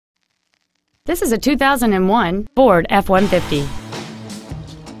This is a 2001 Ford F-150.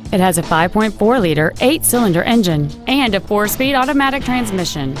 It has a 5.4-liter 8-cylinder engine and a 4-speed automatic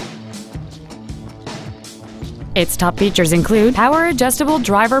transmission. Its top features include power-adjustable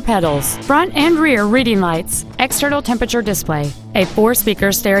driver pedals, front and rear reading lights, external temperature display, a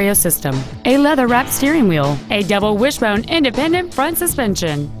 4-speaker stereo system, a leather-wrapped steering wheel, a double wishbone independent front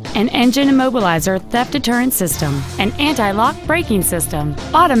suspension, an engine immobilizer theft deterrent system, an anti-lock braking system,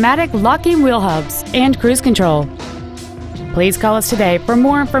 automatic locking wheel hubs, and cruise control. Please call us today for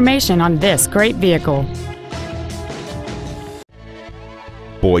more information on this great vehicle.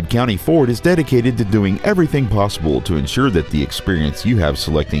 Boyd County Ford is dedicated to doing everything possible to ensure that the experience you have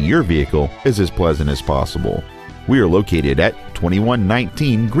selecting your vehicle is as pleasant as possible. We are located at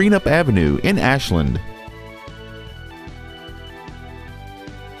 2119 Greenup Avenue in Ashland.